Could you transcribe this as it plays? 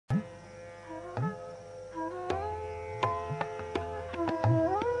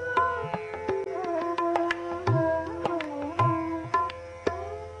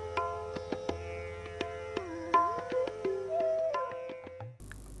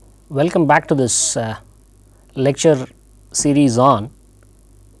Welcome back to this lecture series on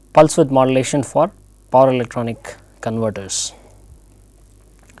pulse width modulation for power electronic converters.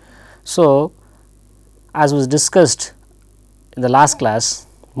 So, as was discussed in the last class,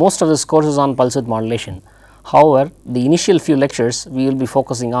 most of this course is on pulse width modulation. However, the initial few lectures we will be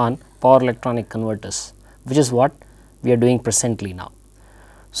focusing on power electronic converters, which is what we are doing presently now.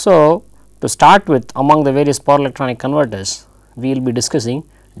 So, to start with, among the various power electronic converters, we will be discussing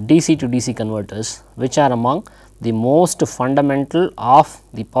DC to DC converters, which are among the most fundamental of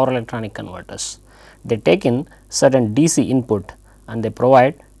the power electronic converters. They take in certain DC input and they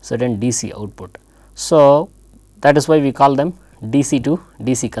provide certain DC output. So, that is why we call them DC to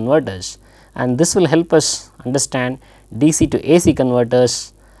DC converters, and this will help us understand DC to AC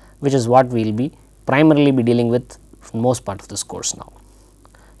converters, which is what we will be primarily be dealing with for most part of this course now.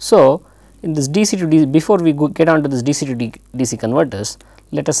 So, in this DC to DC, before we get on to this DC to DC converters,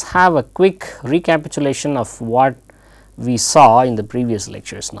 let us have a quick recapitulation of what we saw in the previous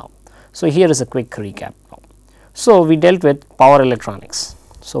lectures now. So, here is a quick recap now. So, we dealt with power electronics.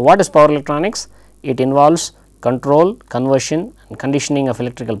 So, what is power electronics? It involves control, conversion and conditioning of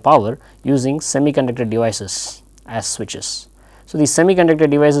electrical power using semiconductor devices as switches. So, these semiconductor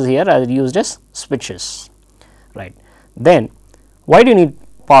devices here are used as switches, right. Then why do you need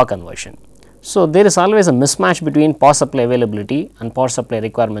power conversion? So, there is always a mismatch between power supply availability and power supply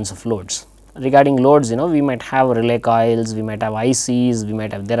requirements of loads. Regarding loads, we might have relay coils, we might have ICs, we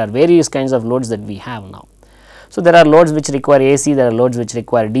might have, there are various kinds of loads that we have now. So, there are loads which require AC, there are loads which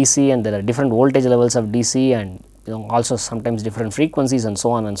require DC, and there are different voltage levels of DC and also sometimes different frequencies and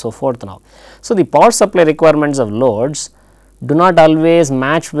so on and so forth now. So, the power supply requirements of loads do not always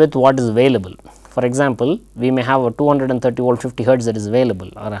match with what is available. For example, we may have a 230 volt 50 hertz that is available,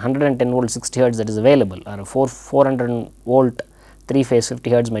 or a 110 volt 60 hertz that is available, or a 400 volt 3 phase 50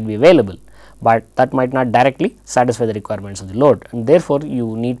 hertz might be available, but that might not directly satisfy the requirements of the load, and therefore,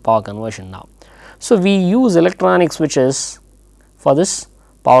 you need power conversion now. So, we use electronic switches for this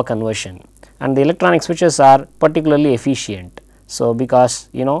power conversion, and the electronic switches are particularly efficient. So, because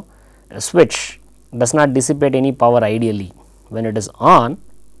a switch does not dissipate any power ideally. When it is on,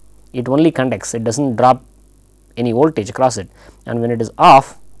 it only conducts, it does not drop any voltage across it, and when it is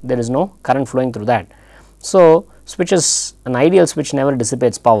off, there is no current flowing through that. So, switches, an ideal switch never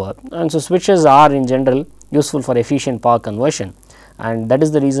dissipates power, and so switches are in general useful for efficient power conversion, and that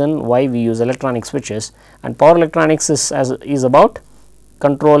is the reason why we use electronic switches. And power electronics is about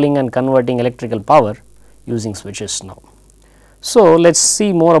controlling and converting electrical power using switches now. So, let us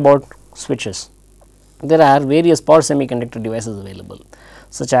see more about switches. There are various power semiconductor devices available,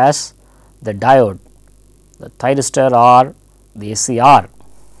 such as the diode, the thyristor or the SCR,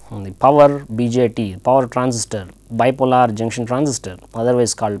 and the power BJT, power transistor, bipolar junction transistor,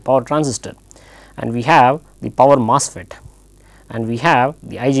 otherwise called power transistor, and we have the power MOSFET, and we have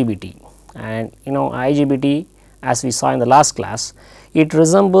the IGBT. And IGBT, as we saw in the last class, it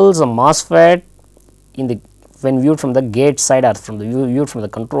resembles a MOSFET in the when viewed from the gate side or from the viewed from the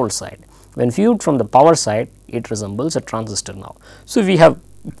control side. When viewed from the power side, it resembles a transistor now. So, we have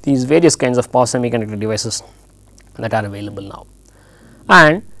these various kinds of power semiconductor devices that are available now.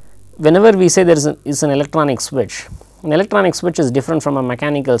 And whenever we say there is an electronic switch is different from a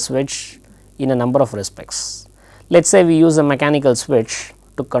mechanical switch in a number of respects. Let us say we use a mechanical switch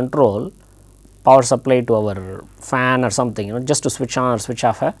to control power supply to our fan or something, just to switch on or switch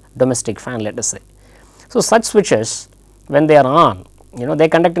off a domestic fan, let us say. So, such switches, when they are on, they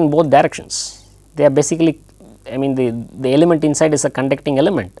conduct in both directions. They are basically, the element inside is a conducting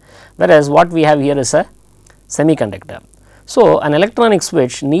element, whereas what we have here is a semiconductor. So, an electronic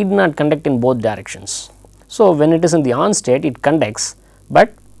switch need not conduct in both directions. So, when it is in the on state, it conducts,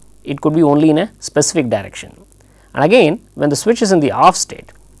 but it could be only in a specific direction. And again, when the switch is in the off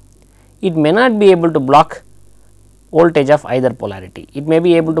state, it may not be able to block voltage of either polarity. It may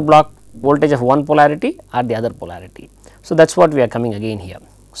be able to block voltage of one polarity or the other polarity. So, that is what we are coming again here.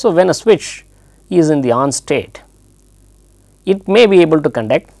 So, when a switch is in the on state, it may be able to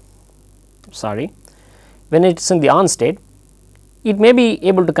conduct, when it is in the on state, it may be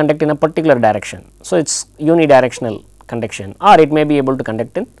able to conduct in a particular direction. So, it is unidirectional conduction, or it may be able to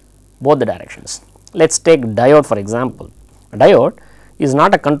conduct in both the directions. Let us take diode for example. A diode is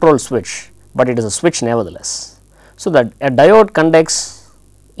not a control switch, but it is a switch nevertheless. So, that a diode conducts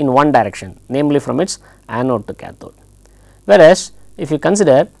in one direction, namely from its anode to cathode. Whereas, if you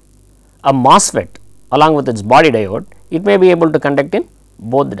consider a MOSFET along with its body diode, it may be able to conduct in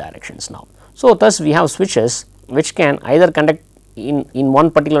both the directions now. So, thus we have switches which can either conduct in one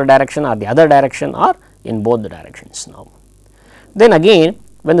particular direction or the other direction or in both the directions now. Then again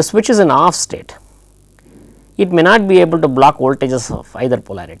when the switch is in off state, it may not be able to block voltages of either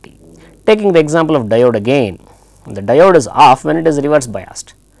polarity. Taking the example of diode again, the diode is off when it is reverse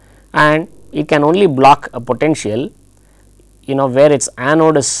biased, and it can only block a potential where its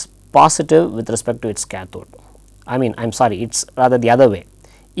anode is positive with respect to its cathode. I am sorry, it is rather the other way.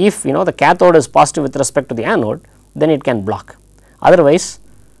 If the cathode is positive with respect to the anode, then it can block, otherwise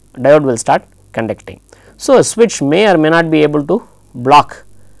diode will start conducting. So, a switch may or may not be able to block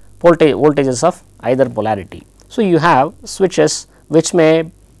voltages of either polarity. So, you have switches which may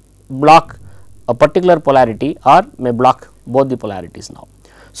block a particular polarity or may block both the polarities now.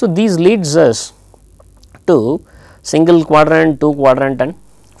 So, these leads us to single quadrant, 2 quadrant and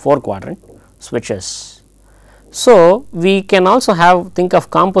 4 quadrant switches. So, we can also think of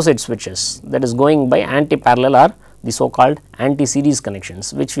composite switches, that is going by anti-parallel or the so called anti-series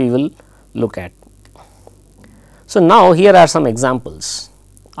connections, which we will look at. So, now here are some examples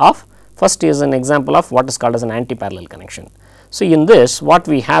of, first is an example of what is called as an anti-parallel connection. So, in this what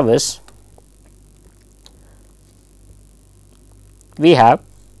we have is, we have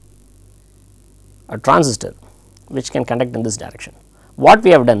a transistor which can conduct in this direction. What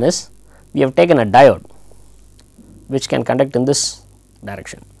we have done is, we have taken a diode which can conduct in this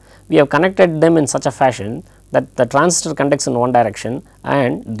direction. We have connected them in such a fashion that the transistor conducts in one direction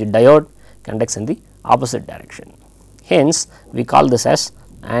and the diode conducts in the opposite direction. Hence, we call this as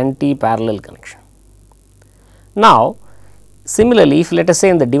anti-parallel connection. Now, similarly, if let us say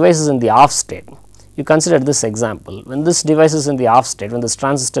in the device is in the off state, you consider this example. When this device is in the off state, when this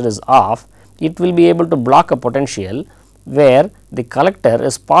transistor is off, it will be able to block a potential where the collector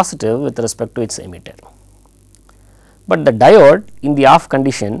is positive with respect to its emitter. But the diode in the off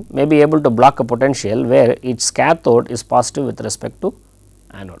condition may be able to block a potential where its cathode is positive with respect to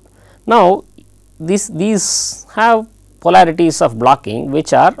anode. Now, these have polarities of blocking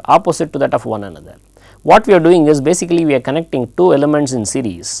which are opposite to that of one another. What we are doing is, basically we are connecting two elements in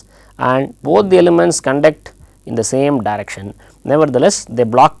series and both the elements conduct in the same direction, nevertheless they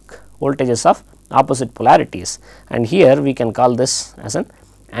block voltages of opposite polarities, and here we can call this as an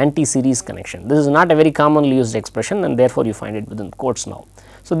anti-series connection. This is not a very commonly used expression and therefore, you find it within quotes now.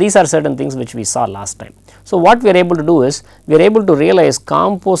 So, these are certain things which we saw last time. So, what we are able to do is, we are able to realize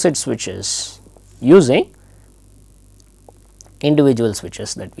composite switches using individual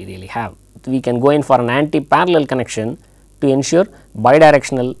switches that we really have. We can go in for an anti-parallel connection to ensure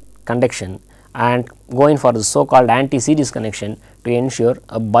bidirectional conduction and go in for the so called anti-series connection to ensure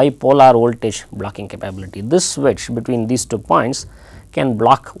a bipolar voltage blocking capability. This switch between these 2 points can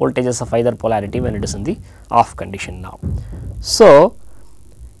block voltages of either polarity when it is in the off condition now. So,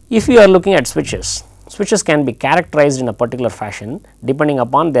 if you are looking at switches, switches can be characterized in a particular fashion depending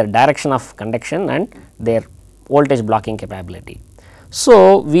upon their direction of conduction and their voltage blocking capability.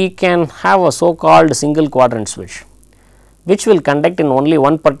 So, we can have a so called single quadrant switch which will conduct in only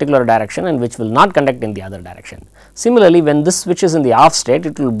one particular direction and which will not conduct in the other direction. Similarly, when this switch is in the off state,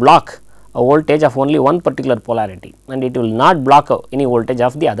 it will block a voltage of only one particular polarity and it will not block any voltage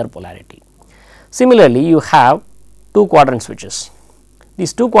of the other polarity. Similarly, you have 2 quadrant switches.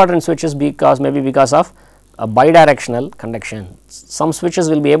 These 2 quadrant switches maybe because of a bidirectional conduction. Some switches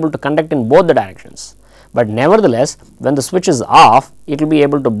will be able to conduct in both the directions, but nevertheless when the switch is off, it will be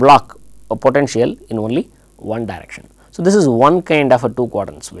able to block a potential in only one direction. So, this is one kind of a 2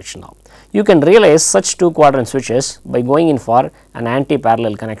 quadrant switch now. You can realize such 2 quadrant switches by going in for an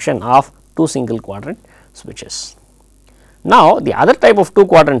anti-parallel connection of 2 single quadrant switches. Now, the other type of 2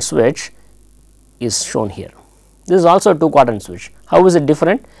 quadrant switch is shown here. This is also a 2 quadrant switch. How is it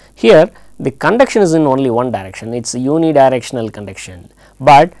different? Here the conduction is in only one direction, it is unidirectional conduction,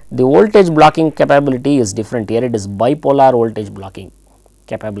 but the voltage blocking capability is different. Here it is bipolar voltage blocking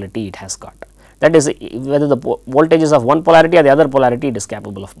capability it has got. That is, whether the voltage is of one polarity or the other polarity, it is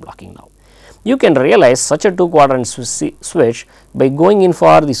capable of blocking now. You can realize such a 2 quadrant switch by going in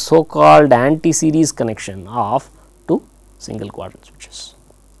for the so called anti-series connection of 2 single quadrant switches.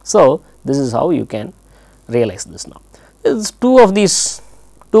 So, this is how you can realize this now. 2 of these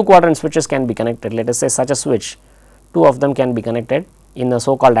 2 quadrant switches can be connected. Let us say such a switch, 2 of them can be connected in a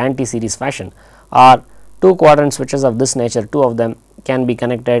so called anti-series fashion, or 2 quadrant switches of this nature, 2 of them can be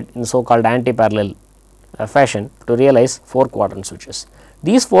connected in so called anti-parallel fashion to realize 4 quadrant switches.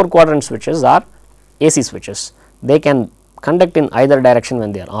 These 4 quadrant switches are AC switches. They can conduct in either direction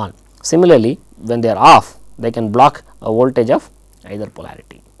when they are on. Similarly, when they are off, they can block a voltage of either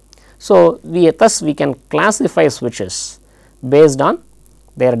polarity. So, thus we can classify switches based on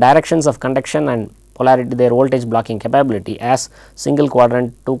their directions of conduction and polarity, their voltage blocking capability as single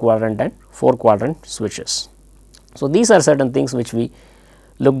quadrant, 2 quadrant and 4 quadrant switches. So, these are certain things which we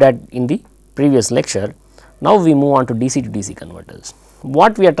looked at in the previous lecture. Now, we move on to DC to DC converters.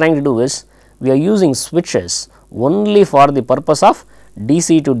 What we are trying to do is, we are using switches only for the purpose of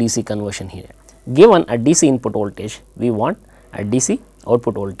DC to DC conversion here. Given a DC input voltage, we want a DC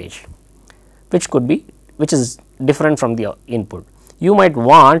output voltage, which is different from the input. You might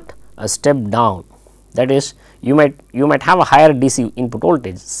want a step down, that is, you might have a higher DC input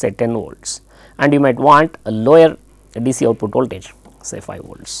voltage, say 10 volts, and you might want a lower DC output voltage, say 5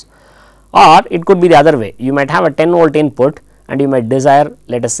 volts. Or it could be the other way, you might have a 10 volt input and you might desire,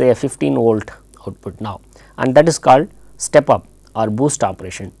 let us say, a 15 volt output now, and that is called step up or boost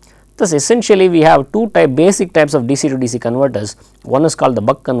operation. Thus, essentially we have two basic types of DC to DC converters. One is called the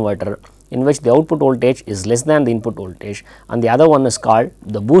buck converter, in which the output voltage is less than the input voltage, and the other one is called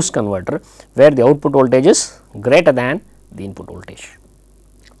the boost converter, where the output voltage is greater than the input voltage.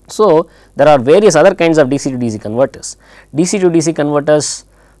 So, there are various other kinds of DC to DC converters. DC to DC converters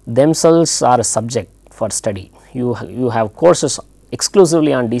themselves are a subject for study. You have courses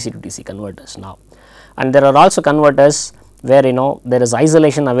exclusively on DC to DC converters now, and there are also converters where there is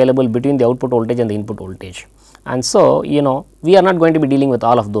isolation available between the output voltage and the input voltage, and so we are not going to be dealing with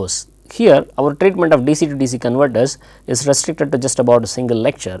all of those. Here our treatment of DC to DC converters is restricted to just about a single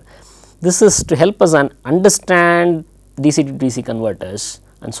lecture. This is to help us understand DC to DC converters,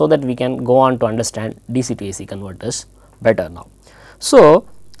 and so that we can go on to understand DC to AC converters better now. So,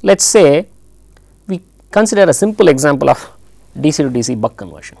 let us say we consider a simple example of DC to DC buck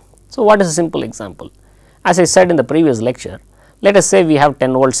conversion. So, what is a simple example? As I said in the previous lecture, let us say we have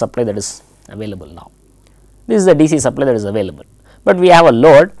 10 volt supply that is available now. This is the DC supply that is available, but we have a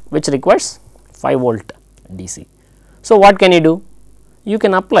load which requires 5 volt DC. So, what can you do? You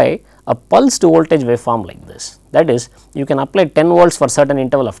can apply a pulsed voltage waveform like this, that is, you can apply 10 volts for certain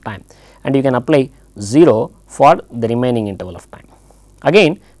interval of time and you can apply 0 for the remaining interval of time.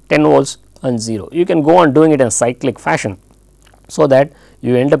 Again 10 volts and 0, you can go on doing it in a cyclic fashion, so that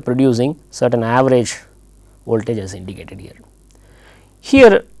you end up producing certain average voltage as indicated here.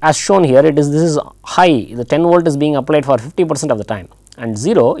 Here as shown here, this is high, the 10 volt is being applied for 50% of the time and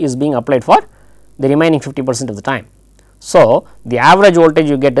 0 is being applied for the remaining 50% of the time. So, the average voltage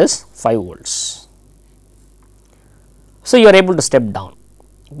you get is 5 volts. So, you are able to step down,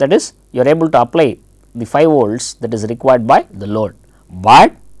 that is, you are able to apply the 5 volts that is required by the load,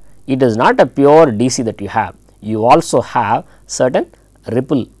 but it is not a pure DC that you have, you also have certain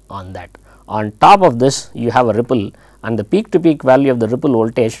ripple on that. On top of this, you have a ripple, and the peak to peak value of the ripple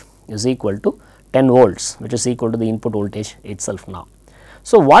voltage is equal to 10 volts, which is equal to the input voltage itself now.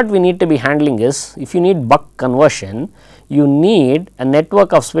 So, what we need to be handling is, if you need buck conversion, you need a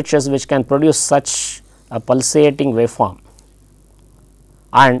network of switches which can produce such a pulsating waveform,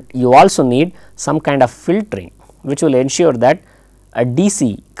 and you also need some kind of filtering which will ensure that a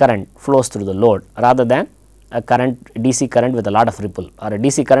DC current flows through the load rather than a DC current with a lot of ripple, or a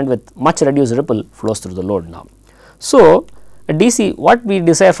DC current with much reduced ripple flows through the load now. So, a DC, what we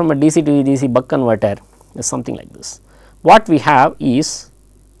desire from a DC to DC buck converter is something like this. What we have is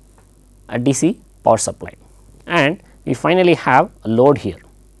a DC power supply, and we finally have a load here,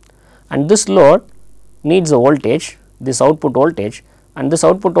 and this load needs a voltage, this output voltage, and this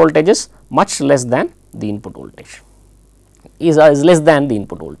output voltage is much less than the input voltage, is less than the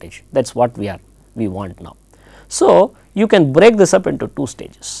input voltage, that is what we want now. So, you can break this up into two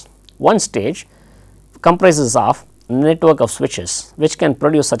stages. One stage comprises of network of switches which can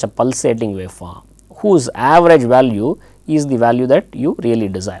produce such a pulsating waveform, whose average value is the value that you really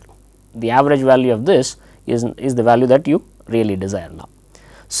desire. The average value of this is the value that you really desire now.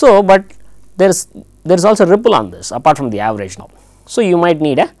 So, but there is also ripple on this apart from the average now. So, you might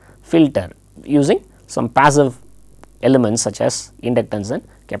need a filter using some passive elements such as inductance and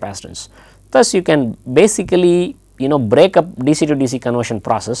capacitance. Thus, you can basically break up DC to DC conversion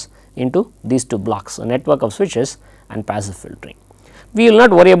process into these two blocks, a network of switches and passive filtering. We will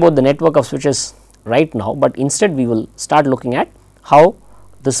not worry about the network of switches right now, but instead we will start looking at how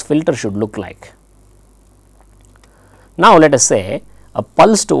this filter should look like. Now, let us say a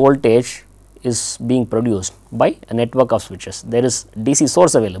pulsed voltage is being produced by a network of switches. There is DC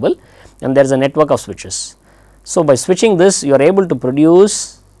source available and there is a network of switches. So, by switching this, you are able to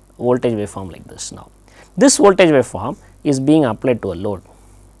produce voltage waveform like this now. This voltage waveform is being applied to a load.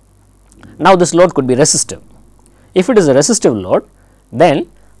 Now, this load could be resistive. If it is a resistive load, then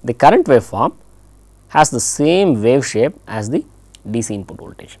the current waveform has the same wave shape as the DC input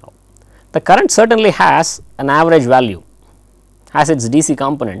voltage now. The current certainly has an average value, has its DC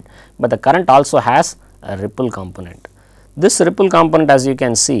component, but the current also has a ripple component. This ripple component, as you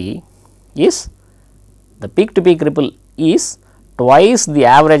can see, is the peak to peak ripple is twice the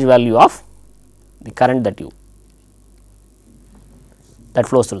average value of the current that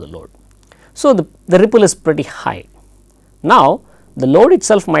flows through the load. So, the ripple is pretty high. Now, the load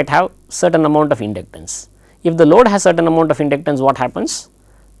itself might have certain amount of inductance. If the load has certain amount of inductance, what happens?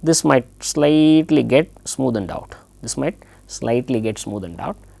 This might slightly get smoothened out. This might slightly get smoothened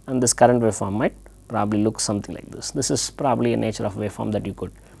out, and this current waveform might probably look something like this. This is probably a nature of waveform that you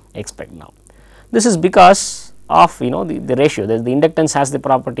could expect now. This is because of the ratio. The inductance has the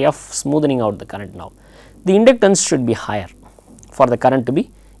property of smoothing out the current now. The inductance should be higher for the current to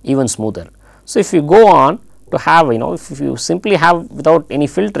be even smoother. So, if you go on to have if you simply have without any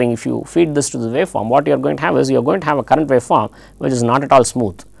filtering, if you feed this to the waveform, what you are going to have is you are going to have a current waveform which is not at all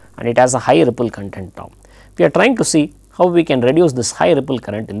smooth, and it has a high ripple content now. We are trying to see how we can reduce this high ripple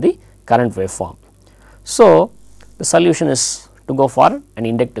current in the current waveform. So, the solution is to go for an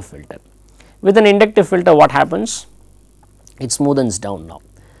inductive filter. With an inductive filter, what happens? It smoothens down now.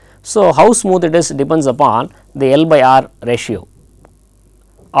 So, how smooth it is depends upon the L by R ratio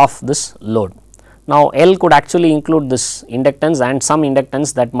of this load. Now, L could actually include this inductance and some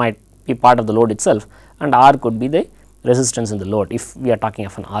inductance that might be part of the load itself, and R could be the resistance in the load if we are talking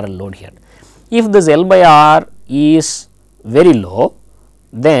of an RL load here. If this L by R is very low,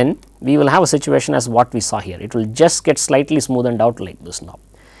 then we will have a situation as what we saw here. It will just get slightly smoothened out like this now.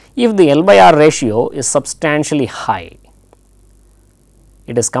 If the L by R ratio is substantially high,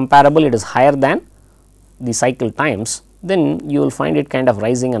 it is comparable, it is higher than the cycle times, then you will find it kind of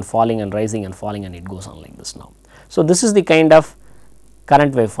rising and falling and rising and falling, and it goes on like this now. So, this is the kind of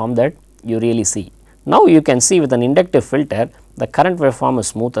current waveform that you really see. Now, you can see with an inductive filter, the current waveform is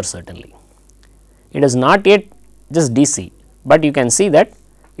smoother certainly. It is not yet just DC, but you can see that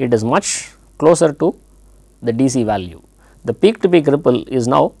it is much closer to the DC value. The peak to peak ripple is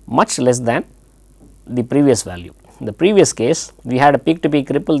now much less than the previous value. In the previous case, we had a peak to peak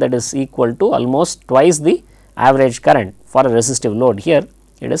ripple that is equal to almost twice the average current for a resistive load. Here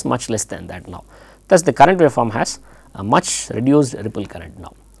it is much less than that now. Thus, the current waveform has a much reduced ripple current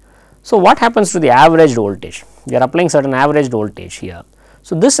now. So, what happens to the averaged voltage? We are applying certain averaged voltage here.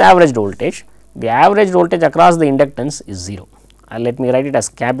 So, this averaged voltage, the average voltage across the inductance is 0. Let me write it as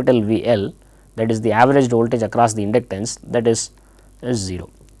capital VL, that is the averaged voltage across the inductance, that is 0.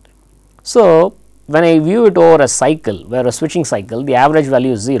 So, when I view it over a cycle, where a switching cycle, the average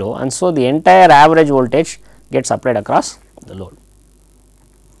value is 0, and so the entire average voltage gets applied across the load.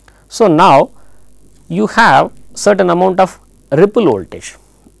 So, now you have certain amount of ripple voltage.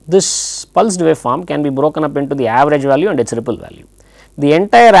 This pulsed waveform can be broken up into the average value and its ripple value. The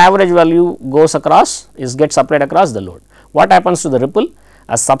entire average value goes across, gets applied across the load. What happens to the ripple?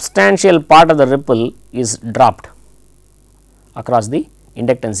 A substantial part of the ripple is dropped across the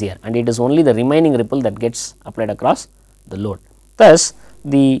inductance here, and it is only the remaining ripple that gets applied across the load. Thus,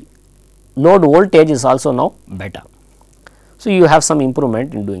 the load voltage is also now better. So, you have some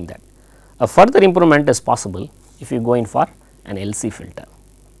improvement in doing that. A further improvement is possible if you go in for an LC filter.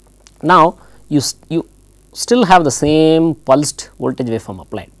 Now, you still have the same pulsed voltage waveform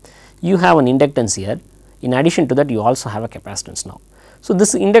applied. You have an inductance here. In addition to that, you also have a capacitance now. So,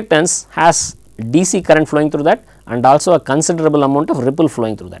 this inductance has DC current flowing through that and also a considerable amount of ripple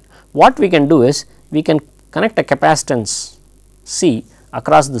flowing through that. What we can do is, we can connect a capacitance C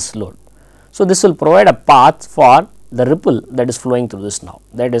across this load. So, this will provide a path for the ripple that is flowing through this now.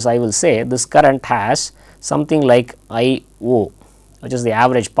 That is, I will say this current has something like I0, which is the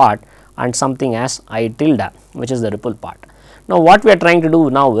average part, and something as I tilde, which is the ripple part. Now, what we are trying to do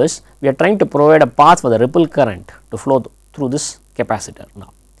now is, we are trying to provide a path for the ripple current to flow through this capacitor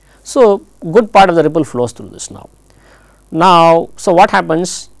now. So, good part of the ripple flows through this now. So what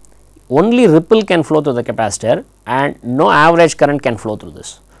happens? Only ripple can flow through the capacitor and no average current can flow through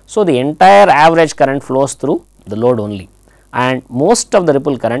this. So, the entire average current flows through the load only, and most of the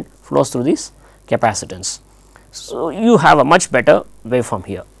ripple current flows through this capacitance. So, you have a much better waveform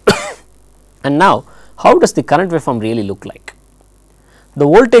here. And now, how does the current waveform really look like? The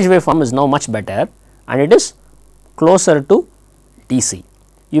voltage waveform is now much better and it is closer to DC.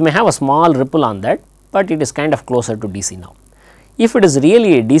 You may have a small ripple on that, but it is kind of closer to DC now. If it is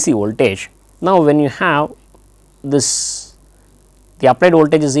really a DC voltage, now when you have this, the applied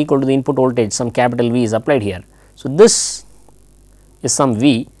voltage is equal to the input voltage, some capital V is applied here. So, this is some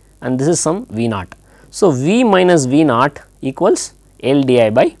V and this is some V naught. So, V minus V naught equals L di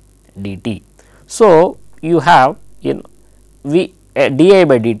by dt. So, you have V di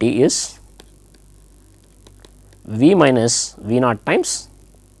by dt is V minus V naught times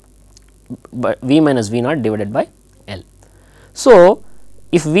V minus V naught divided by L. So,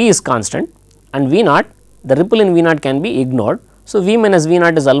 if V is constant and V naught, the ripple in V naught can be ignored. So, V minus V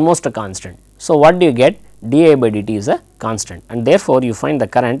naught is almost a constant. So, what do you get? dI by dt is a constant, and therefore, you find the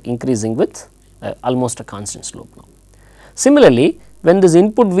current increasing with almost a constant slope now. Similarly, when this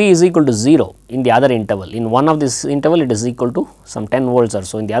input V is equal to 0 in the other interval, in one of this interval it is equal to some 10 volts or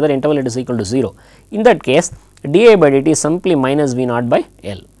so, in the other interval it is equal to 0. In that case, dI by dt is simply minus V naught by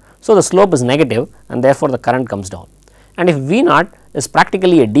L. So, the slope is negative and therefore, the current comes down, and if V naught is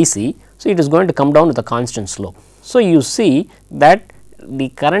practically a DC, so it is going to come down with a constant slope. So, you see that the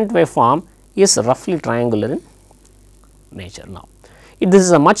current waveform is roughly triangular in nature now. This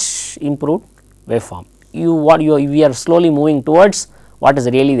is a much improved waveform. We are slowly moving towards what is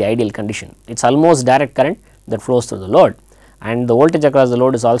really the ideal condition. It is almost direct current that flows through the load, and the voltage across the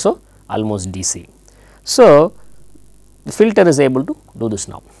load is also almost DC. So, the filter is able to do this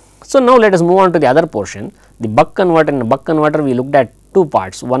now. So, now let us move on to the other portion, the buck converter. In a buck converter, we looked at two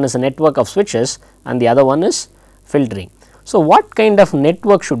parts, one is a network of switches and the other one is filtering. So, what kind of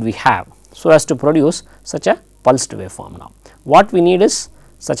network should we have so as to produce such a pulsed waveform now? What we need is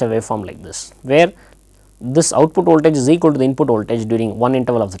such a waveform like this, where this output voltage is equal to the input voltage during one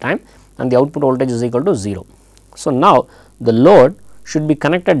interval of the time and the output voltage is equal to 0. So, now the load should be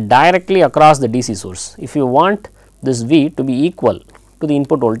connected directly across the DC source. If you want this V to be equal to the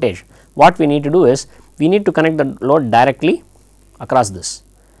input voltage, what we need to do is we need to connect the load directly across this,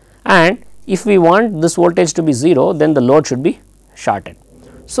 and if we want this voltage to be 0, then the load should be shorted.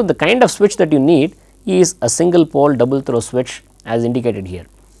 So, the kind of switch that you need is a single pole double throw switch as indicated here.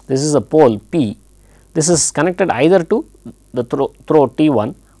 This is a pole P. This is connected either to the throw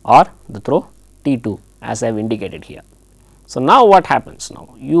T1 or the throw T2 as I have indicated here. So, now what happens?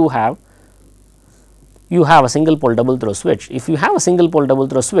 Now, you have a single pole double throw switch. If you have a single pole double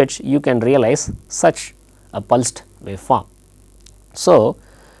throw switch, you can realize such a pulsed waveform. So,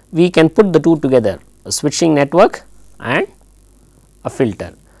 we can put the two together, a switching network and a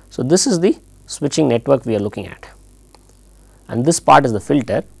filter. So, this is the switching network we are looking at, and this part is the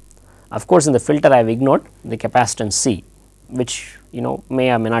filter. Of course, in the filter I have ignored the capacitance C, which may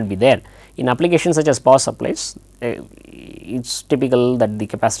or may not be there. In applications such as power supplies, it is typical that the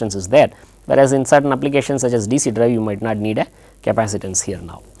capacitance is there, whereas in certain applications such as DC drive, you might not need a capacitance here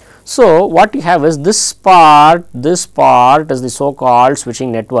now. So, what you have is this part is the so called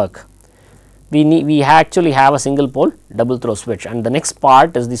switching network. We actually have a single pole double throw switch, and the next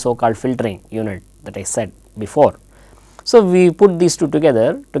part is the so called filtering unit that I said before. So, we put these two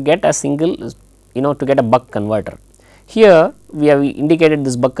together to get a single to get a buck converter. Here we have indicated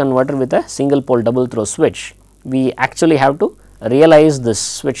this buck converter with a single pole double throw switch. We actually have to realize this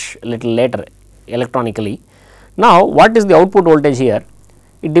switch a little later electronically. Now, what is the output voltage here?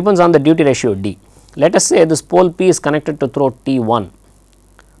 It depends on the duty ratio D. Let us say this pole P is connected to throw T1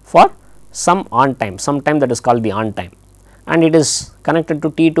 for some on time, some time that is called the on time, and it is connected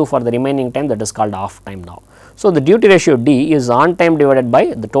to T2 for the remaining time that is called off time now. So, the duty ratio D is on time divided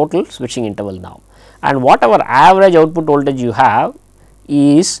by the total switching interval now, and whatever average output voltage you have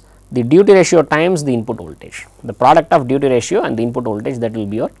is the duty ratio times the input voltage, the product of duty ratio and the input voltage, that will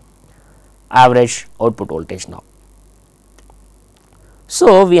be your average output voltage now.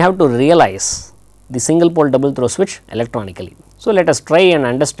 So, we have to realize the single pole double throw switch electronically. So, let us try and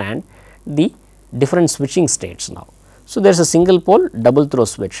understand the different switching states now. So, there is a single pole double throw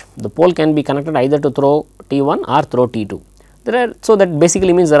switch. The pole can be connected either to throw T1 or throw T2. So, that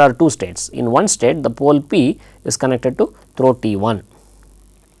basically means there are two states. In one state, the pole P is connected to throw T1,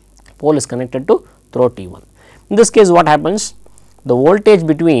 pole is connected to throw T1. In this case, what happens? The voltage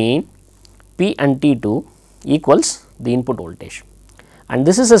between P and T2 equals the input voltage, and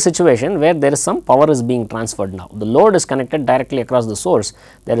this is a situation where there is some power is being transferred now. The load is connected directly across the source.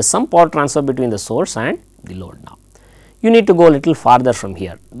 There is some power transfer between the source and the load now. You need to go a little farther from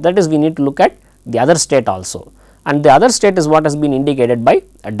here, that is, we need to look at the other state also, and the other state is what has been indicated by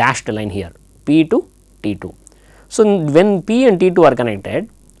a dashed line here, P to T2. So, when P and T2 are connected,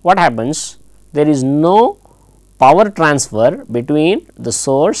 what happens? There is no power transfer between the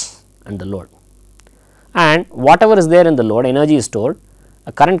source and the load, and whatever is there in the load, energy is stored,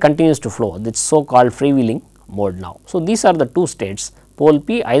 a current continues to flow, this so called freewheeling mode now. So, these are the two states, pole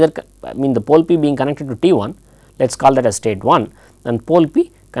P the pole P being connected to T1, let us call that as state 1, and pole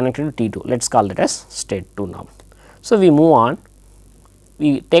P connected to T2, let us call that as state 2 now. So, we move on,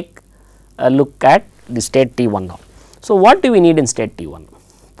 we take a look at the state T1 now. So, what do we need in state T1?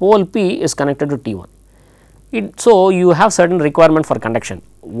 Pole P is connected to T1. So, you have certain requirement for conduction.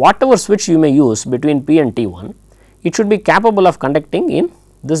 Whatever switch you may use between P and T1, it should be capable of conducting in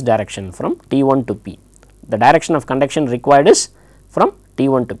this direction from T1 to P. The direction of conduction required is from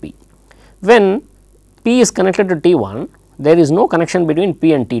T1 to P. When P is connected to T1, there is no connection between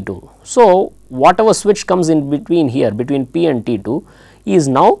P and T2. So, whatever switch comes in between here between P and T2 is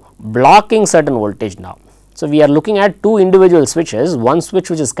now blocking certain voltage now. So, we are looking at two individual switches, one switch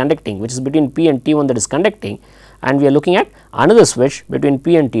which is conducting, which is between P and T1 that is conducting, and we are looking at another switch between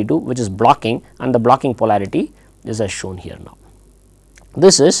P and T2 which is blocking, and the blocking polarity is as shown here now.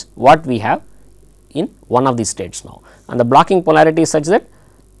 This is what we have in one of these states now, and the blocking polarity is such that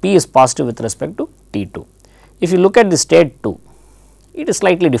P is positive with respect to T2. If you look at the state 2, it is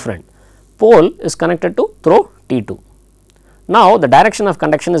slightly different. Pole is connected to through T2. Now, the direction of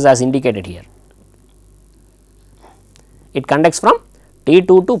conduction is as indicated here. It conducts from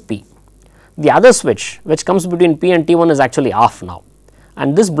T2 to P. The other switch which comes between P and T1 is actually off now,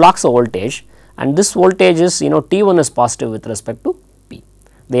 and this blocks a voltage, and this voltage is T1 is positive with respect to P.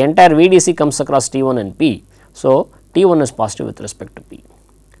 The entire VDC comes across T1 and P. So, T1 is positive with respect to P.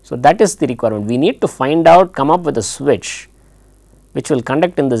 So, that is the requirement. We need to find out, come up with a switch which will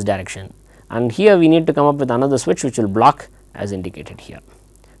conduct in this direction, and here we need to come up with another switch which will block as indicated here.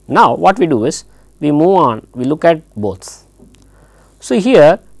 Now, what we do is we move on, we look at both. So,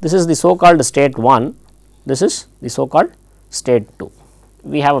 here this is the so called state 1, this is the so called state 2.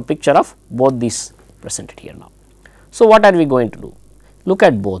 We have a picture of both these presented here now. So, what are we going to do? Look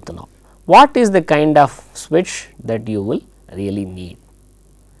at both now. What is the kind of switch that you will really need?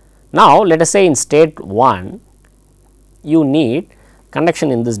 Now, let us say in state 1 you need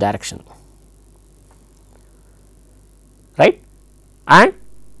conduction in this direction, right, and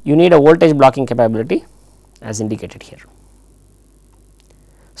you need a voltage blocking capability as indicated here.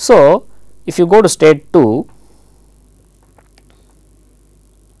 So, if you go to state 2,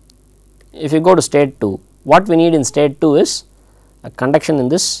 what we need in state 2 is a conduction in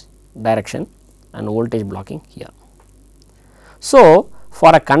this direction and voltage blocking here. So,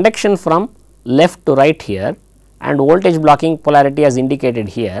 for a conduction from left to right here and voltage blocking polarity as indicated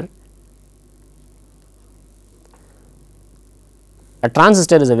here, a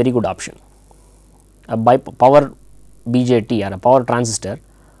transistor is a very good option. A power BJT or a power transistor,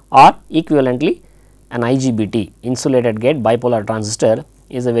 or equivalently an IGBT, insulated gate bipolar transistor,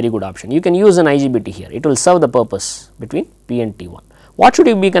 is a very good option. You can use an IGBT here, it will serve the purpose between P and T1. What should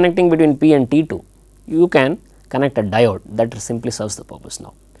you be connecting between P and T2? You can connect a diode that simply serves the purpose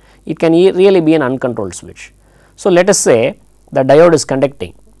now. It can really be an uncontrolled switch. So, let us say the diode is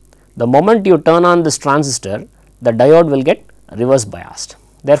conducting. The moment you turn on this transistor, the diode will get reverse biased.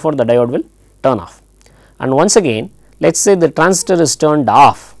 Therefore, the diode will turn off. And once again, let us say the transistor is turned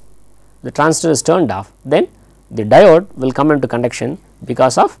off. Then the diode will come into conduction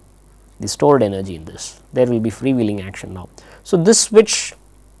because of the stored energy in this. There will be freewheeling action now. So, this switch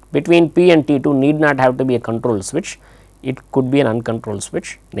between P and T2 need not have to be a control switch, it could be an uncontrolled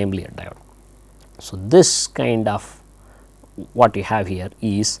switch, namely a diode. So, this kind of what you have here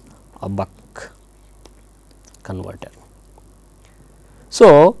is a buck converter.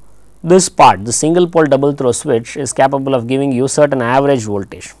 So, this part, the single pole double throw switch, is capable of giving you certain average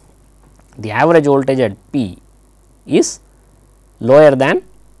voltage. The average voltage at P is lower than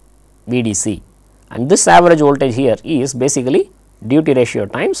VDC, and this average voltage here is basically duty ratio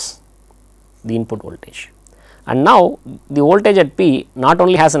times the input voltage. And now, the voltage at P not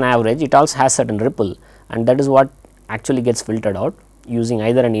only has an average, it also has certain ripple, and that is what actually gets filtered out using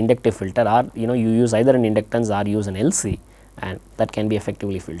either an inductive filter, or you use either an inductance or use an LC, and that can be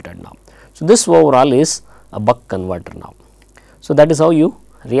effectively filtered now. So, this overall is a buck converter now. So, that is how you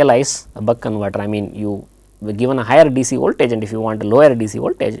realize a buck converter. I mean, you were given a higher DC voltage, and if you want a lower DC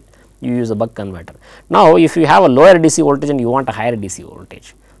voltage, you use a buck converter. Now, if you have a lower DC voltage and you want a higher DC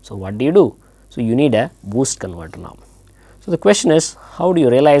voltage, so what do? So, you need a boost converter now. So, the question is, how do you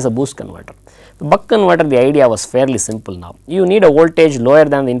realize a boost converter? The buck converter, the idea was fairly simple now. You need a voltage lower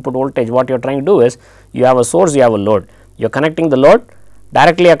than the input voltage. What you are trying to do is, you have a source, you have a load. You are connecting the load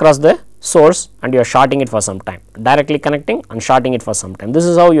directly across the source and you are shorting it for some time, directly connecting and shorting it for some time. This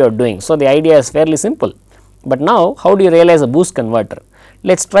is how you are doing. So, the idea is fairly simple. But now, how do you realize a boost converter?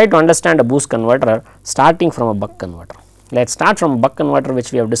 Let us try to understand a boost converter starting from a buck converter. Let us start from a buck converter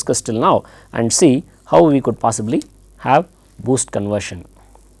which we have discussed till now and see how we could possibly have boost conversion.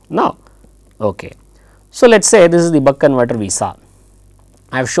 Now, okay. So, let us say this is the buck converter we saw.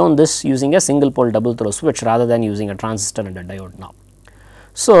 I have shown this using a single pole double throw switch rather than using a transistor and a diode now.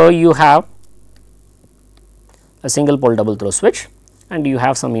 So, you have a single pole double throw switch and you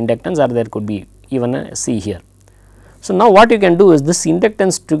have some inductance, or there could be even a C here. So, now what you can do is this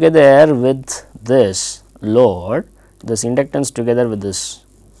inductance together with this load,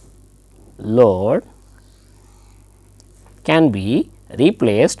 can be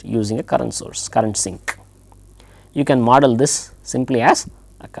replaced using a current source, current sink. you can model this simply as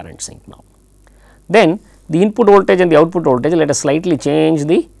a current sink now. Then the input voltage and the output voltage, let us slightly change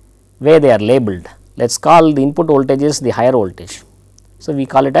the way they are labeled. Let us call the input voltage is the higher voltage. So, we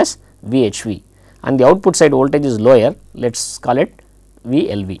call it as VHV and the output side voltage is lower, let us call it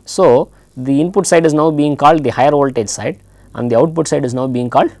VLV. So, the input side is now being called the higher voltage side and the output side is now being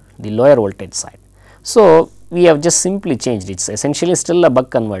called the lower voltage side. So, we have just simply changed it. It is essentially still a buck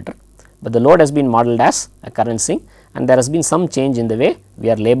converter, but the load has been modeled as a current sink and there has been some change in the way we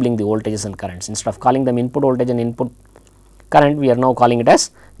are labeling the voltages and currents. Instead of calling them input voltage and input current, we are now calling it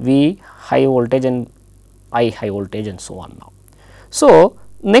as V high voltage and I high voltage and so on now. So,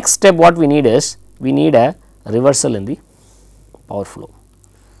 next step what we need is, we need a reversal in the power flow.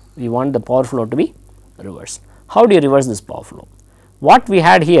 We want the power flow to be reversed. How do you reverse this power flow? What we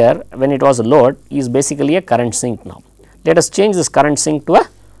had here when it was a load is basically a current sink now. Let us change this current sink to a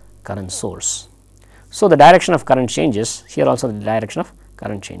current source. So, the direction of current changes, here also the direction of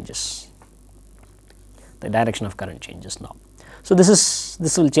current changes, now. So,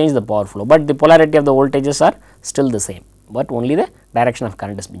 this will change the power flow, but the polarity of the voltages are still the same, but only the direction of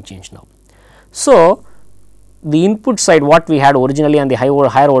current has been changed now. So, the input side what we had originally on the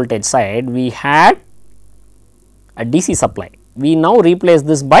higher voltage side, we had a DC supply. We now replace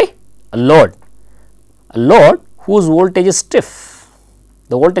this by a load whose voltage is stiff.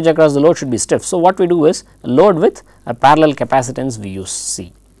 The voltage across the load should be stiff. So, what we do is a load with a parallel capacitance we use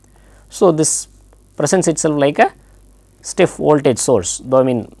C. So, this presents itself like a stiff voltage source, though I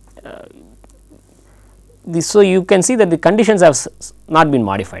mean so you can see that the conditions have not been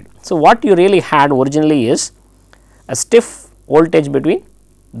modified. So, what you really had originally is a stiff voltage between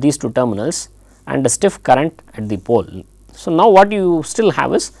these two terminals and a stiff current at the pole. So, now what you still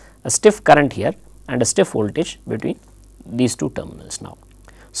have is a stiff current here and a stiff voltage between these two terminals now.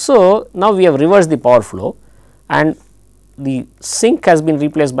 So, now we have reversed the power flow and the sink has been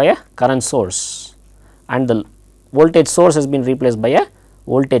replaced by a current source and the voltage source has been replaced by a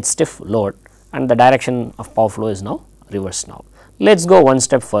voltage stiff load and the direction of power flow is now reversed now. Let us go one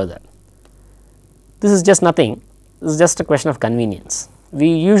step further. This is just nothing, this is just a question of convenience. We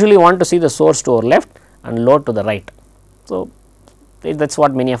usually want to see the source to our left and load to the right. So, that is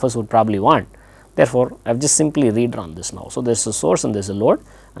what many of us would probably want. Therefore, I have just simply redrawn this now. So, there is a source and there is a load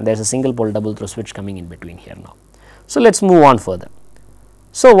and there is a single pole double throw switch coming in between here now. So, let us move on further.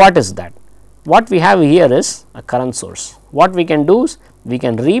 So, what is that? What we have here is a current source. What we can do is we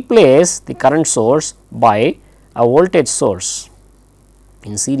can replace the current source by a voltage source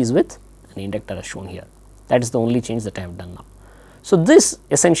in series with an inductor as shown here. That is the only change that I have done now. So, this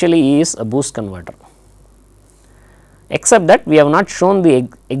essentially is a boost converter, except that we have not shown the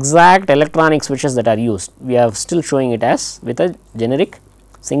exact electronic switches that are used. We are still showing it as with a generic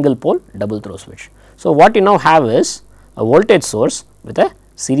single pole double throw switch. So, what you now have is a voltage source with a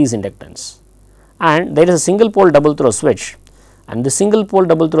series inductance and there is a single pole double throw switch and the single pole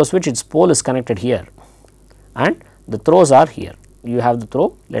double throw switch, its pole is connected here and the throws are here. You have the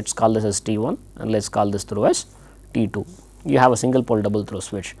throw, let us call this as T1 and let us call this throw as T2. You have a single pole double throw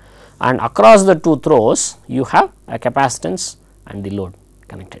switch and across the two throws you have a capacitance and the load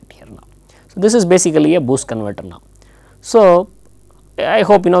connected here now. So, this is basically a boost converter now. So, I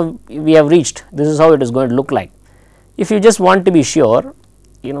hope we have reached, this is how it is going to look like. If you just want to be sure,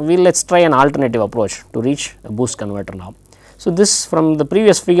 let us try an alternative approach to reach a boost converter now. So, this from the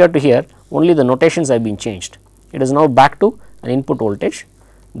previous figure to here only the notations have been changed. It is now back to an input voltage,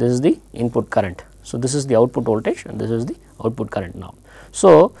 this is the input current. So, this is the output voltage and this is the output current now.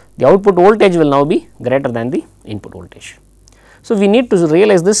 So, the output voltage will now be greater than the input voltage. So, we need to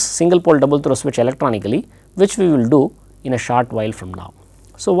realize this single pole double throw switch electronically, which we will do in a short while from now.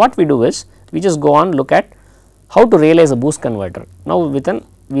 So, what we do is we just go on look at how to realize a boost converter. Now, we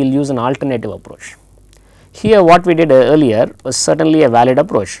will use an alternative approach. Here what we did earlier was certainly a valid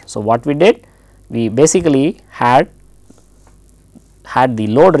approach. So, what we did, we basically had the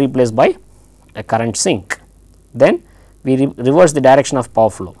load replaced by a current sink. Then we reverse the direction of power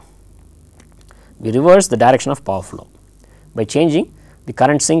flow. We reverse the direction of power flow by changing the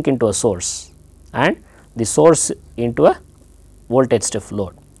current sink into a source and the source into a voltage stiff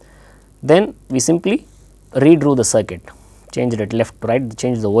load. Then we simply redrew the circuit, changed it left to right,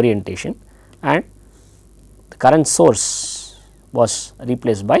 changed the orientation and the current source was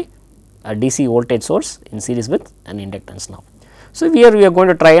replaced by a DC voltage source in series with an inductance now. So, here we are going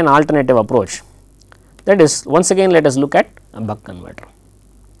to try an alternative approach, that is once again let us look at a buck converter.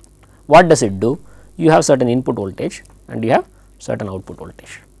 What does it do? You have certain input voltage and you have certain output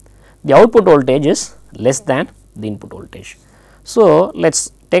voltage. The output voltage is less than the input voltage. So, let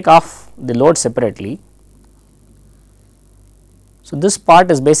us take off the load separately So, this part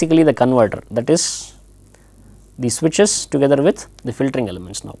is basically the converter, that is the switches together with the filtering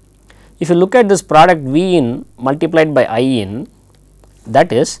elements. Now, if you look at this product V in multiplied by I in,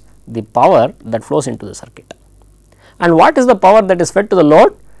 that is the power that flows into the circuit. And what is the power that is fed to the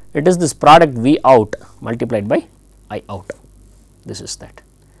load? It is this product V out multiplied by I out. This is that.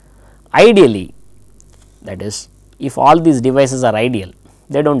 Ideally, that is, if all these devices are ideal,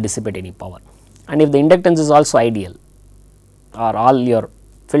 they do not dissipate any power, and if the inductance is also ideal or all your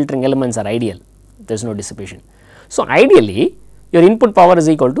filtering elements are ideal, there is no dissipation. So, ideally your input power is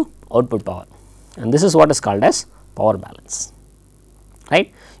equal to output power, and this is what is called as power balance,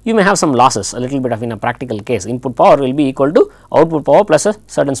 right. You may have some losses, a little bit of, in a practical case, input power will be equal to output power plus a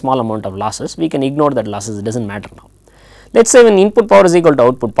certain small amount of losses. We can ignore that losses, it does not matter now. Let us say when input power is equal to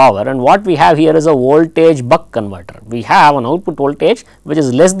output power, and what we have here is a voltage buck converter. We have an output voltage which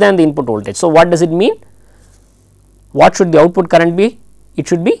is less than the input voltage. So, what does it mean? What should the output current be? It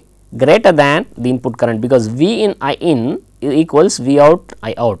should be greater than the input current, because V in I in equals V out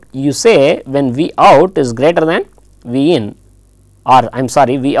I out. You say when V out is greater than V in, or I am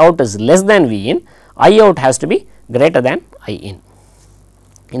sorry, V out is less than V in, I out has to be greater than I in.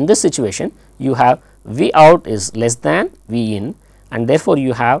 In this situation, you have V out is less than V in, and therefore,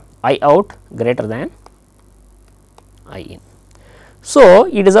 you have I out greater than I in. So,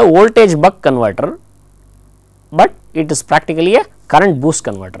 it is a voltage buck converter, but it is practically a current boost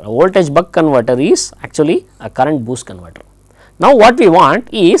converter. A voltage buck converter is actually a current boost converter. Now, what we want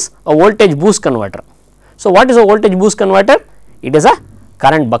is a voltage boost converter. So, what is a voltage boost converter? It is a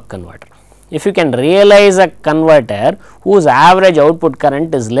current buck converter. If you can realize a converter whose average output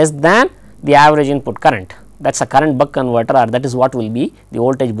current is less than the average input current, that is a current buck converter, or that is what will be the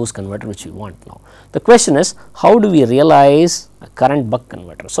voltage boost converter which we want now. The question is, how do we realize a current buck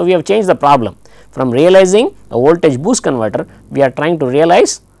converter? So, we have changed the problem from realizing a voltage boost converter, we are trying to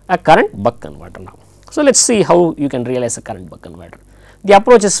realize a current buck converter now. So, let us see how you can realize a current buck converter. The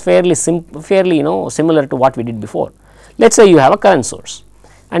approach is fairly similar to what we did before. Let us say you have a current source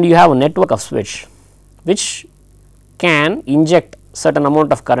and you have a network of switch which can inject certain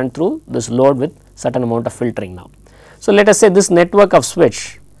amount of current through this load with certain amount of filtering now. So, let us say this network of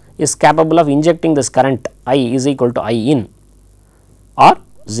switch is capable of injecting this current I is equal to I in or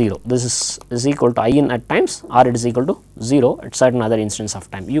 0. This is equal to I in at times, or it is equal to 0 at certain other instance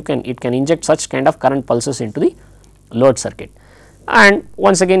of time. It can inject such kind of current pulses into the load circuit, and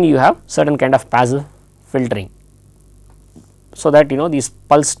once again you have certain kind of passive filtering. So, that these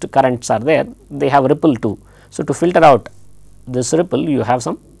pulsed currents are there, they have ripple too. So, to filter out this ripple, you have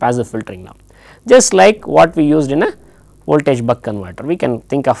some passive filtering now, just like what we used in a voltage buck converter. We can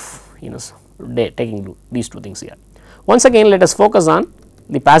think of taking these two things here. Once again, let us focus on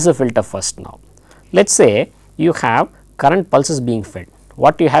the passive filter first now. Let us say you have current pulses being fed.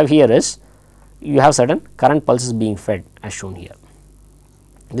 What you have here is you have certain current pulses being fed as shown here.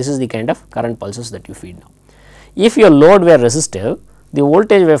 This is the kind of current pulses that you feed now. If your load were resistive, the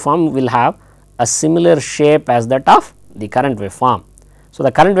voltage waveform will have a similar shape as that of the current waveform. So,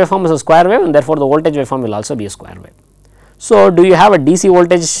 the current waveform is a square wave, and therefore, the voltage waveform will also be a square wave. So, do you have a DC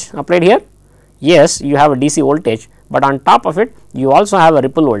voltage applied here? Yes, you have a DC voltage, but on top of it you also have a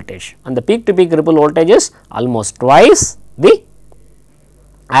ripple voltage, and the peak to peak ripple voltage is almost twice the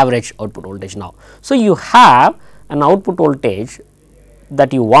average output voltage now. So, you have an output voltage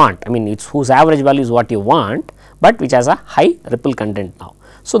that you want, I mean it is whose average value is what you want, but which has a high ripple content now.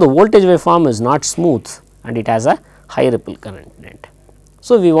 So, the voltage waveform is not smooth and it has a high ripple content.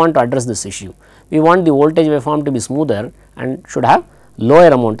 So, we want to address this issue. We want the voltage waveform to be smoother and should have lower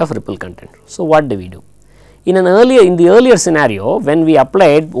amount of ripple content. So, what do we do? In the earlier scenario, when we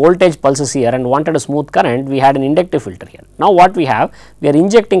applied voltage pulses here and wanted a smooth current, we had an inductive filter here. Now, what we have? We are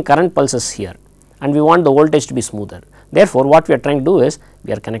injecting current pulses here and we want the voltage to be smoother. Therefore, what we are trying to do is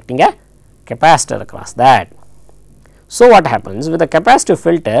we are connecting a capacitor across that. So, what happens with a capacitive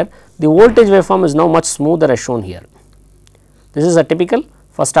filter, the voltage waveform is now much smoother as shown here. This is a typical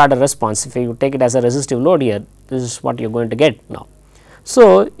first order response. If you take it as a resistive load here, this is what you are going to get now.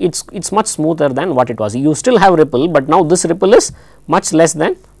 So, it is much smoother than what it was. You still have ripple, but now this ripple is much less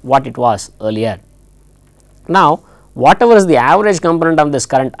than what it was earlier. Now, whatever is the average component of this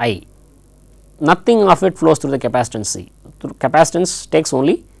current I, nothing of it flows through the capacitance C. Capacitance takes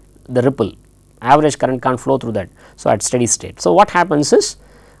only the ripple, average current can't flow through that. So, at steady state. So, what happens is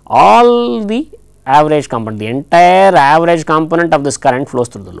all the average component, the entire average component of this current flows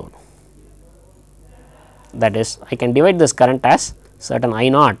through the load. That is, I can divide this current as certain I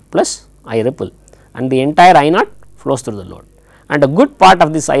naught plus I ripple, and the entire I naught flows through the load, and a good part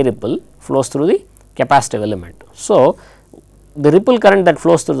of this I ripple flows through the capacitive element. So, the ripple current that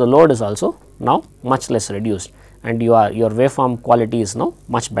flows through the load is also now much less reduced, and your waveform quality is now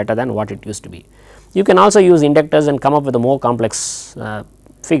much better than what it used to be. You can also use inductors and come up with a more complex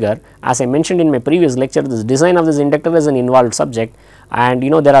figure. As I mentioned in my previous lecture, this design of this inductor is an involved subject, and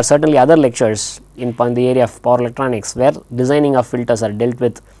there are certainly other lectures in the area of power electronics where designing of filters are dealt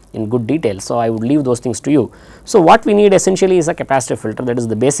with in good detail. So, I would leave those things to you. So, what we need essentially is a capacitive filter, that is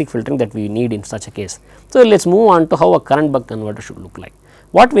the basic filtering that we need in such a case. So, let us move on to how a current buck converter should look like.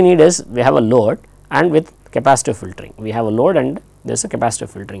 What we need is, we have a load and with capacitive filtering, we have a load and there is a capacitive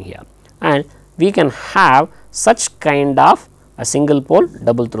filtering here, and we can have such kind of a single pole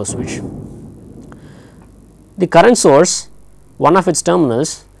double throw switch. The current source, one of its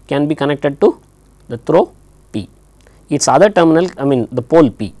terminals can be connected to the throw P, its other terminal, I mean the pole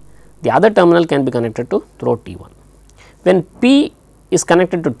P, the other terminal can be connected to throw T1. When P is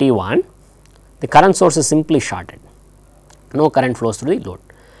connected to T1, the current source is simply shorted, no current flows through the load.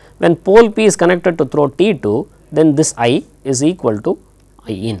 When pole P is connected to throw T2, then this I is equal to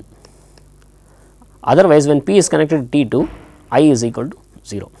I in. Otherwise, when P is connected to T2, I is equal to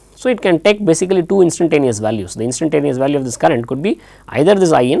 0. So, it can take basically two instantaneous values. The instantaneous value of this current could be either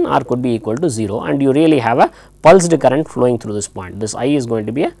this I in or could be equal to 0, and you really have a pulsed current flowing through this point. This I is going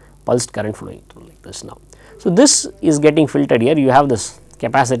to be a pulsed current flowing through like this now. So, this is getting filtered here, you have this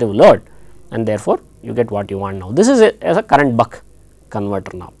capacitive load, and therefore, you get what you want now. This is as a current buck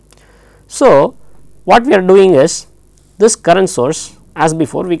converter now. So, what we are doing is, this current source as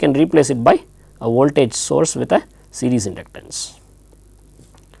before we can replace it by a voltage source with a series inductance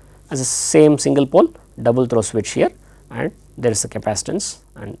as a same single pole double throw switch here, and there is a capacitance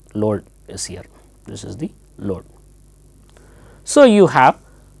and load is here, this is the load. So, you have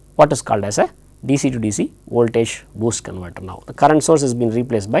what is called as a DC to DC voltage boost converter now. The current source has been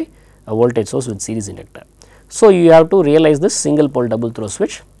replaced by a voltage source with series inductor. So, you have to realize this single pole double throw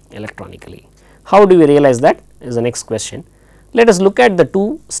switch electronically. How do we realize that is the next question. Let us look at the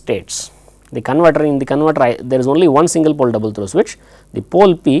two states. The converter, in the converter there is only one single pole double throw switch. The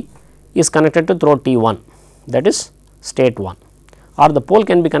pole P is connected to throw T1, that is state 1, or the pole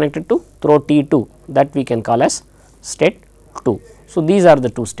can be connected to throw T2, that we can call as state 2. So, these are the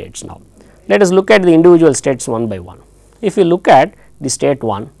two states now. Let us look at the individual states one by one. If you look at the state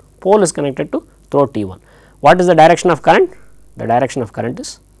 1, pole is connected to throw T1. What is the direction of current? The direction of current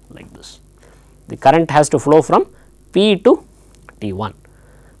is like this. The current has to flow from P to T1,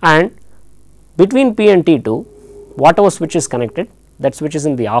 and between P and T2, whatever switch is connected, that switch is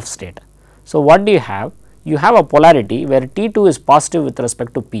in the off state. So, what do you have? You have a polarity where T2 is positive with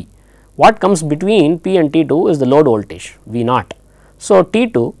respect to P. What comes between P and T2 is the load voltage V naught. So,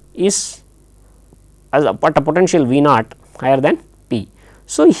 T2 is at a potential V naught higher than P.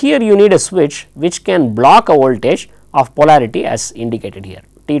 So, here you need a switch which can block a voltage of polarity as indicated here,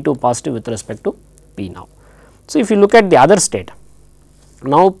 T2 positive with respect to P now. So, if you look at the other state,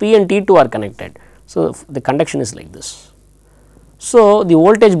 now P and T2 are connected. So, the conduction is like this. So, the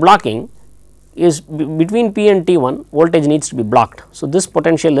voltage blocking is between P and T1, voltage needs to be blocked. So, this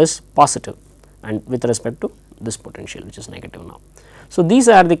potential is positive and with respect to this potential which is negative now. So, these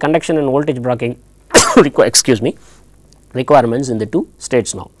are the conduction and voltage blocking requirements in the two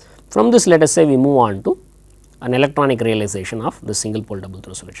states now. From this, let us say we move on to an electronic realization of the single pole double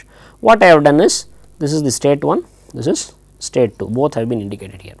throw switch. What I have done is, this is the state 1, this is state 2, both have been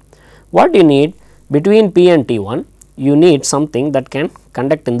indicated here. What you need between P and T1, you need something that can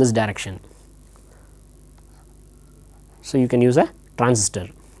conduct in this direction. So, you can use a transistor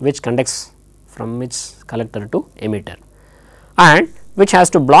which conducts from its collector to emitter, and which has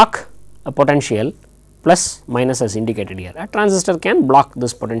to block a potential plus minus as indicated here. A transistor can block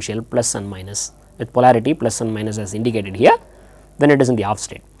this potential plus and minus with polarity plus and minus as indicated here when it is in the off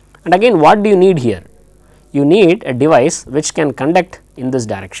state. And again, what do you need here? You need a device which can conduct in this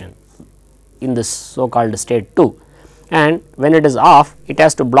direction, in this so called state 2, and when it is off, it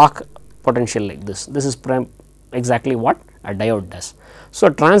has to block potential like this. This is exactly what a diode does. So,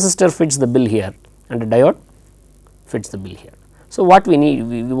 a transistor fits the bill here and a diode fits the bill here. So, what we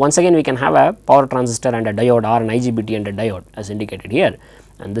need, once again we can have a power transistor and a diode, or an IGBT and a diode as indicated here,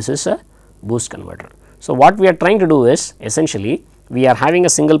 and this is a boost converter. So, what we are trying to do is, essentially we are having a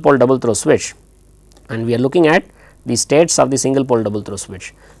single pole double throw switch, and we are looking at the states of the single pole double throw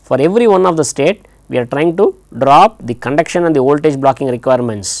switch. For every one of the state, we are trying to drop the conduction and the voltage blocking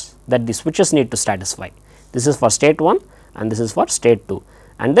requirements that the switches need to satisfy. This is for state 1 and this is for state 2,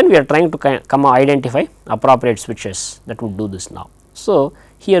 and then we are trying to identify appropriate switches that would do this now. So,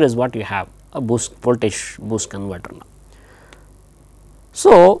 here is what you have, a voltage boost converter now.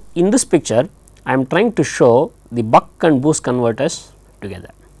 So, in this picture I am trying to show the buck and boost converters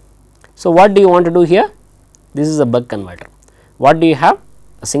together. So, what do you want to do here? This is a buck converter. What do you have?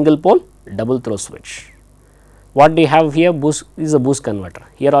 A single pole double throw switch. What do you have here? Boost is a boost converter.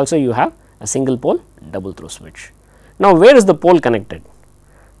 Here also you have a single pole double throw switch. Now, where is the pole connected?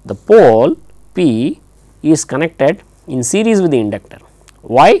 The pole P is connected in series with the inductor.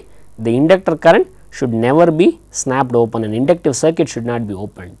 Why? The inductor current should never be snapped open, an inductive circuit should not be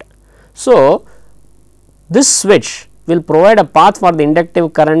opened. So, this switch will provide a path for the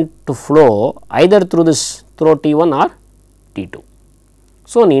inductive current to flow either through this through T1 or T2.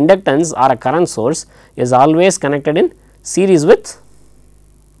 So, an inductance or a current source is always connected in series with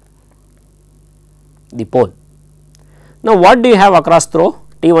the pole. Now, what do you have across through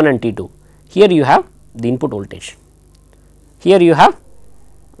T1 and T2? Here you have the input voltage, here you have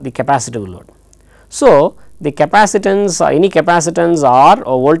the capacitive load. So, the capacitance any capacitance or a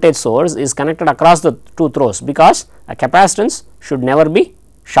voltage source is connected across the two throws, because a capacitance should never be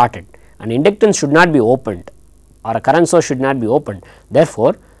shorted, an inductance should not be opened or a current source should not be opened.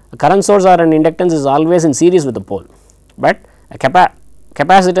 Therefore, a current source or an inductance is always in series with the pole, but a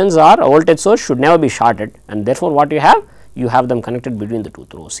capacitance or a voltage source should never be shorted, and therefore, what you have them connected between the two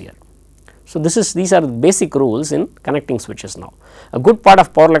throws here. So, these are the basic rules in connecting switches now. A good part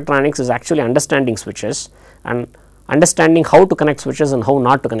of power electronics is actually understanding switches and understanding how to connect switches and how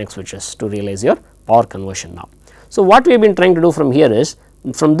not to connect switches to realize your power conversion now. So, what we have been trying to do from here is,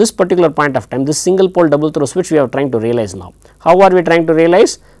 from this particular point of time, this single pole double throw switch we are trying to realize now. How are we trying to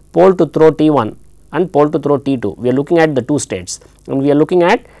realize? Pole to throw T1 and pole to throw T2. We are looking at the two states and we are looking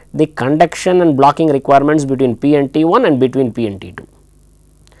at the conduction and blocking requirements between P and T1 and between P and T2.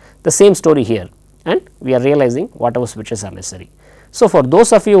 The same story here, and we are realizing whatever switches are necessary. So, for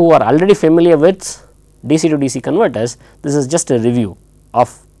those of you who are already familiar with DC to DC converters, this is just a review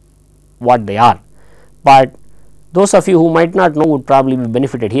of what they are, but those of you who might not know would probably be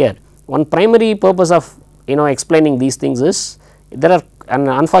benefited here. One primary purpose of explaining these things is, there are, and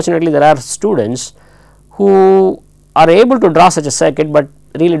unfortunately there are students who are able to draw such a circuit, but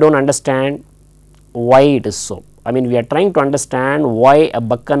really do not understand why it is so. I mean, we are trying to understand why a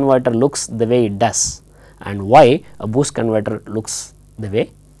buck converter looks the way it does and why a boost converter looks the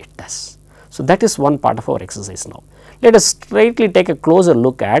way it does. So, that is one part of our exercise now. Let us straightly take a closer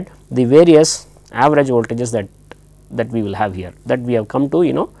look at the various average voltages that we will have here, that we have come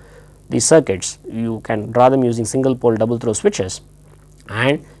to these circuits. You can draw them using single pole double throw switches,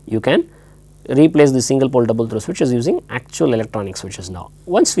 and you can replace the single pole double throw switches using actual electronic switches now.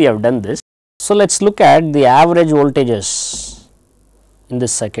 Once we have done this, so let us look at the average voltages in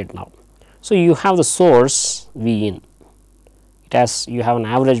this circuit now. So, you have the source V in, it has, you have an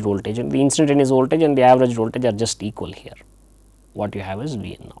average voltage, and the instantaneous voltage and the average voltage are just equal here. What you have is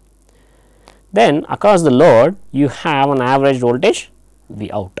V in now. Then across the load you have an average voltage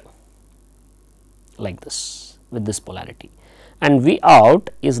V out, like this, with this polarity, and V out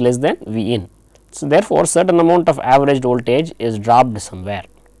is less than V in. So, therefore, certain amount of average voltage is dropped somewhere.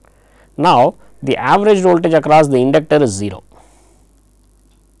 Now, the average voltage across the inductor is 0,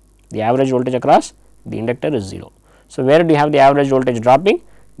 the average voltage across the inductor is 0. So, where do you have the average voltage dropping?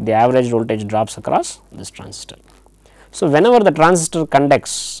 The average voltage drops across this transistor. So, whenever the transistor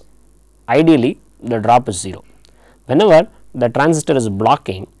conducts, ideally the drop is 0. Whenever the transistor is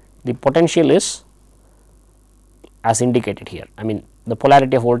blocking, the potential is as indicated here, I mean the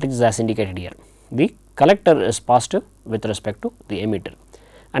polarity of voltage is as indicated here. The collector is positive with respect to the emitter,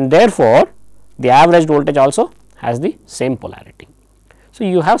 and therefore, the average voltage also has the same polarity. So,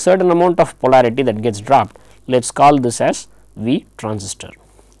 you have certain amount of polarity that gets dropped, let us call this as V transistor.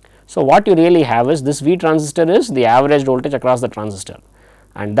 So, what you really have is, this V transistor is the average voltage across the transistor,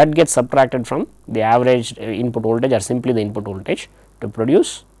 and that gets subtracted from the average input voltage or simply the input voltage to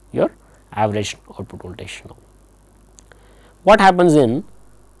produce your average output voltage now. What happens in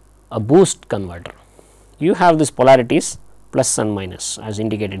a boost converter? You have these polarities plus and minus as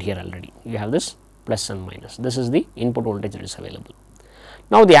indicated here already, you have this plus and minus, this is the input voltage that is available.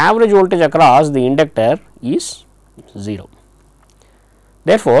 Now, the average voltage across the inductor is 0.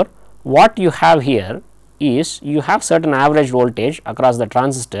 Therefore, what you have here is, you have certain average voltage across the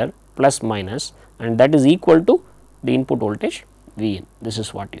transistor plus minus, and that is equal to the input voltage V in, this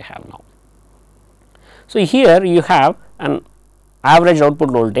is what you have now. So, here you have an average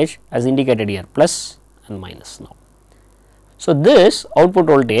output voltage as indicated here, plus and minus now. So, this output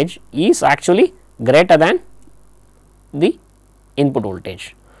voltage is actually greater than the input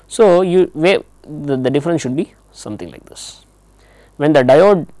voltage. So, the difference should be something like this. When the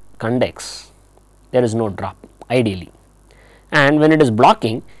diode conducts, there is no drop ideally, and when it is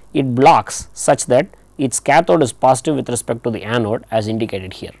blocking, it blocks such that its cathode is positive with respect to the anode as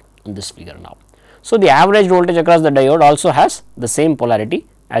indicated here in this figure now. So, the average voltage across the diode also has the same polarity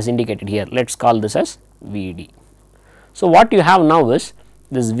as indicated here. Let us call this as VD. So, what you have now is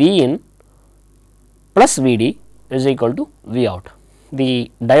this V in plus VD is equal to V out.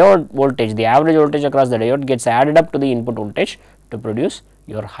 The diode voltage, the average voltage across the diode gets added up to the input voltage to produce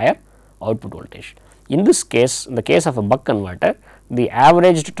your higher output voltage. In this case, in the case of a buck converter, the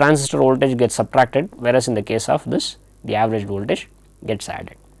averaged transistor voltage gets subtracted, whereas in the case of this, the average voltage gets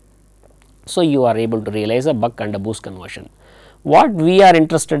added. So, you are able to realize a buck and a boost conversion. What we are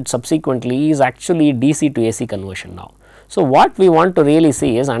interested subsequently is actually DC to AC conversion now. So, what we want to really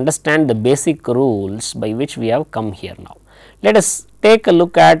see is understand the basic rules by which we have come here now. Let us take a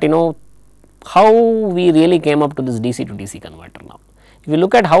look at how we really came up to this DC to DC converter now. If you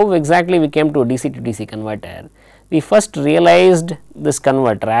look at how exactly we came to a DC to DC converter, we first realized this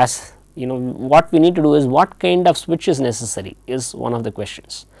converter as what we need to do is what kind of switch is necessary is one of the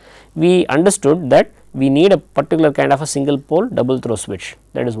questions. We understood that we need a particular kind of a single pole double throw switch,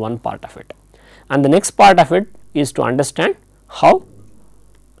 that is one part of it, and the next part of it is to understand how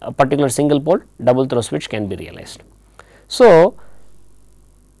a particular single pole double throw switch can be realized. So,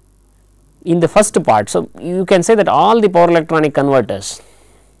 in the first part, so you can say that all the power electronic converters,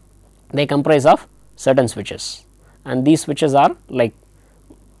 they comprise of certain switches, and these switches are like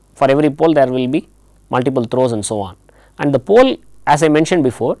for every pole there will be multiple throws and so on, and the pole, as I mentioned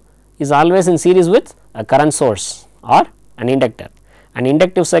before, is always in series with a current source or an inductor. An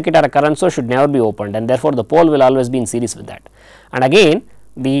inductive circuit or a current source should never be opened, and therefore, the pole will always be in series with that. And again,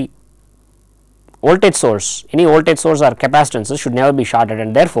 the voltage source, any voltage source or capacitances should never be shorted,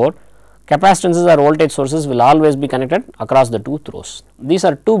 and therefore, capacitances or voltage sources will always be connected across the two throws. These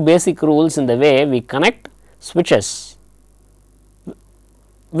are two basic rules in the way we connect switches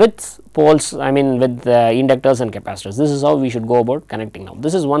with poles, I mean with inductors and capacitors. This is how we should go about connecting now.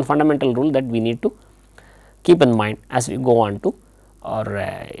 This is one fundamental rule that we need to keep in mind as we go on to our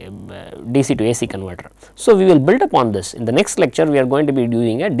DC to AC converter. So, we will build upon this. In the next lecture, we are going to be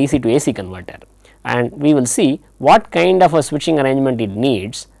doing a DC to AC converter, and we will see what kind of a switching arrangement it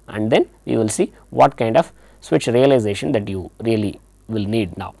needs, and then we will see what kind of switch realization that you really will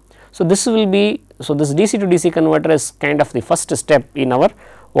need now. So, this will be, so this DC to DC converter is kind of the first step in our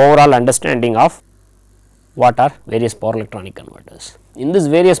overall understanding of what are various power electronic converters. In this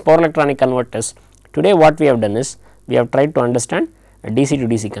various power electronic converters, today what we have done is we have tried to understand a DC to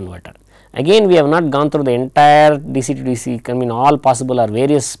DC converter. Again, we have not gone through the entire DC to DC, I mean all possible or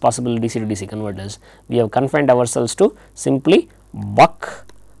various possible DC to DC converters. We have confined ourselves to simply buck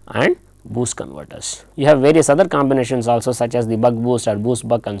and boost converters. You have various other combinations also, such as the buck boost or boost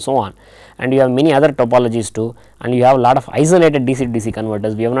buck and so on, and you have many other topologies too, and you have a lot of isolated DC to DC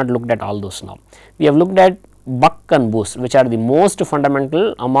converters. We have not looked at all those now. We have looked at buck and boost, which are the most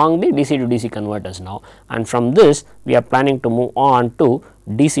fundamental among the DC to DC converters now, and from this we are planning to move on to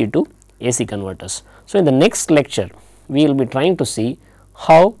DC to AC converters. So, in the next lecture we will be trying to see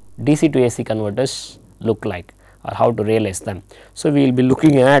how DC to AC converters look like or how to realize them. So, we will be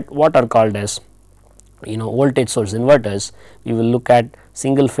looking at what are called as voltage source inverters. We will look at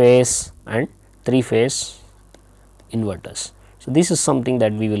single phase and three phase inverters. So, this is something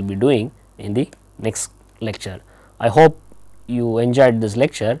that we will be doing in the next lecture. I hope you enjoyed this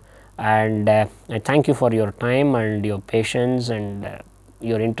lecture, and I thank you for your time and your patience and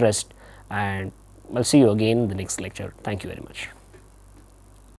your interest, and I will see you again in the next lecture. Thank you very much.